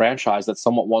got a franchise that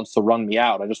somewhat wants to run me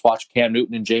out. I just watched Cam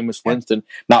Newton and Jameis Winston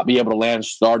not be able to land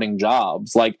starting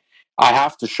jobs. Like, I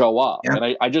have to show up. Yeah.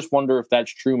 And I just wonder if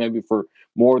that's true maybe for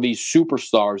more of these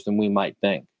superstars than we might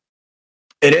think.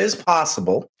 It is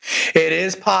possible. It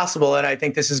is possible. And I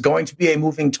think this is going to be a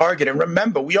moving target. And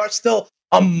remember, we are still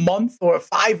a month or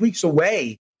 5 weeks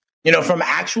away, from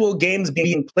actual games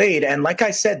being played. And like I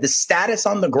said, the status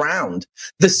on the ground,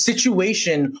 the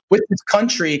situation with this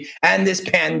country and this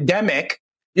pandemic,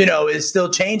 is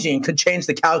still changing, could change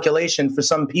the calculation for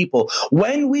some people.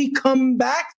 When we come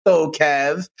back, though,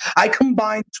 Kev, I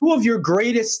combine 2 of your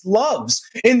greatest loves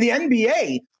in the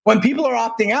NBA. When people are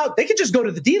opting out, they can just go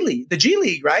to the G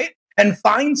League, right? And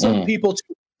find some people to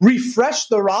refresh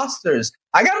the rosters.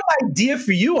 I got an idea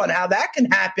for you on how that can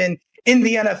happen in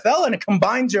the NFL, and it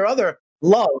combines your other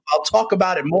love. I'll talk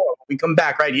about it more when we come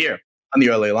back right here on the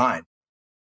Early Line.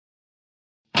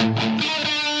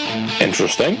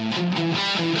 Interesting.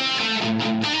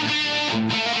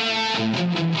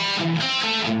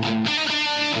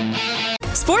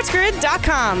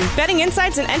 SportsGrid.com. Betting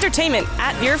insights and entertainment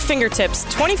at your fingertips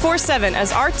 24/7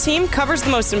 as our team covers the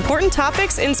most important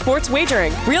topics in sports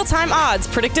wagering. Real-time odds,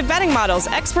 predictive betting models,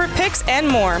 expert picks, and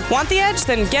more. Want the edge?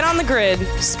 Then get on the grid.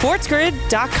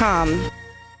 SportsGrid.com.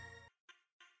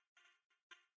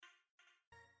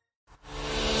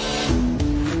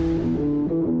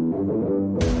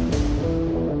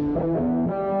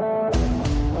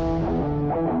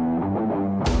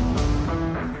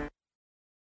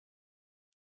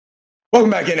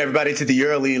 Welcome back in, everybody, to the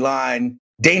early line.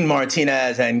 Dane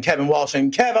Martinez and Kevin Walsh.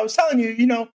 And Kev, I was telling you,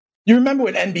 you remember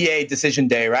with NBA decision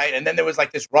day, right? And then there was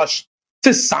like this rush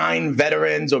to sign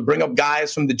veterans or bring up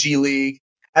guys from the G League.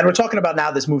 And we're talking about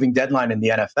now this moving deadline in the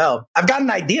NFL. I've got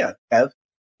an idea, Kev.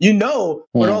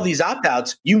 With all these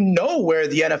opt-outs, where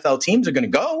the NFL teams are going to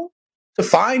go to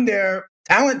find their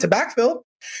talent to backfill.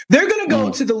 They're going to go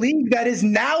to the league that is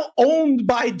now owned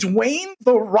by Dwayne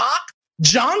 "The Rock"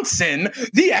 Johnson,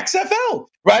 the XFL,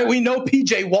 right? We know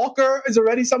PJ Walker is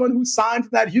already someone who signed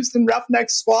from that Houston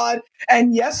Roughnecks squad.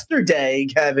 And yesterday,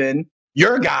 Kevin,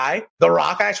 your guy, The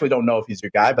Rock, I actually don't know if he's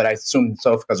your guy, but I assume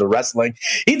so because of wrestling,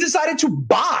 he decided to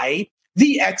buy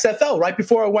the XFL right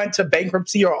before it went to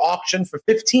bankruptcy or auction for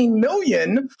 $15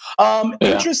 million.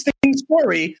 Interesting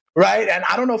story, right? And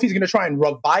I don't know if he's going to try and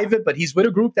revive it, but he's with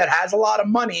a group that has a lot of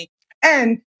money.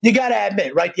 And you got to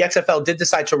admit, right, the XFL did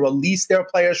decide to release their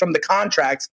players from the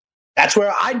contracts. That's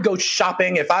where I'd go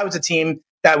shopping if I was a team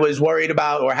that was worried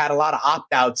about or had a lot of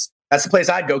opt-outs. That's the place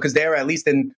I'd go because they're at least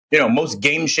in, most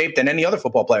game shape than any other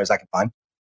football players I can find.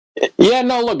 Yeah,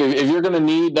 no, look, if you're going to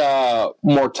need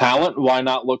more talent, why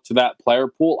not look to that player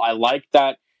pool? I like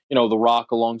that, The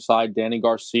Rock alongside Danny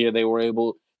Garcia, they were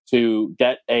able to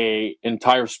get a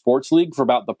entire sports league for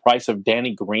about the price of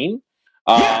Danny Green.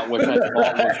 Which I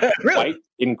thought was quite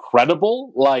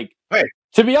incredible.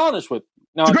 To be honest with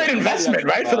you, it's a great investment,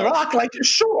 right? For The Rock,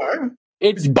 sure.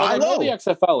 I know the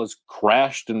XFL has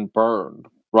crashed and burned,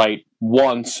 right,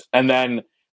 once, and then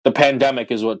the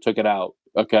pandemic is what took it out.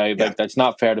 Okay, that's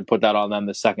not fair to put that on them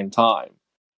the second time.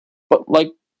 But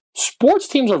sports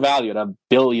teams are valued at $1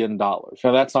 billion. Now,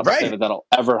 that's not to say that that'll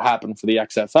ever happen for the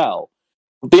XFL.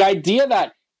 The idea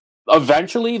that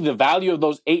eventually the value of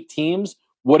those 8 teams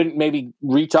wouldn't maybe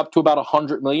reach up to about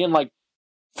 $100 million,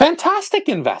 fantastic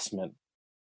investment.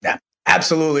 Yeah,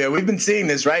 absolutely. We've been seeing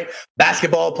this, right?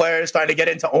 Basketball players starting to get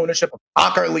into ownership of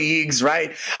soccer leagues,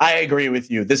 right? I agree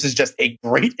with you. This is just a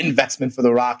great investment for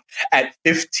The Rock at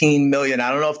 $15 million.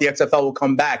 I don't know if the XFL will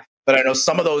come back, but I know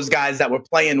some of those guys that were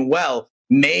playing well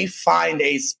may find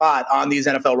a spot on these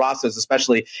NFL rosters,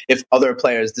 especially if other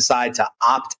players decide to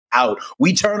opt out.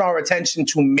 We turn our attention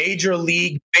to Major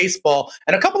League Baseball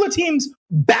and a couple of teams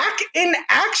back in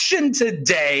action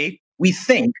today. We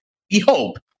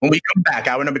hope, when we come back.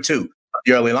 Hour number 2 of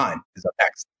the early line is up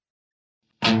next.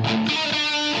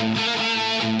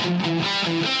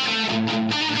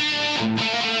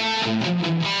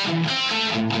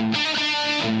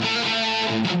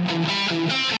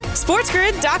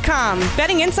 SportsGrid.com.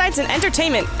 Betting insights and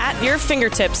entertainment at your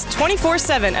fingertips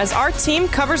 24/7 as our team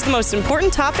covers the most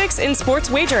important topics in sports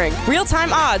wagering.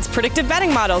 Real-time odds, predictive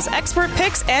betting models, expert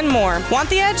picks, and more. Want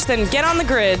the edge? Then get on the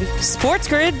grid.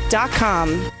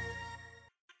 SportsGrid.com.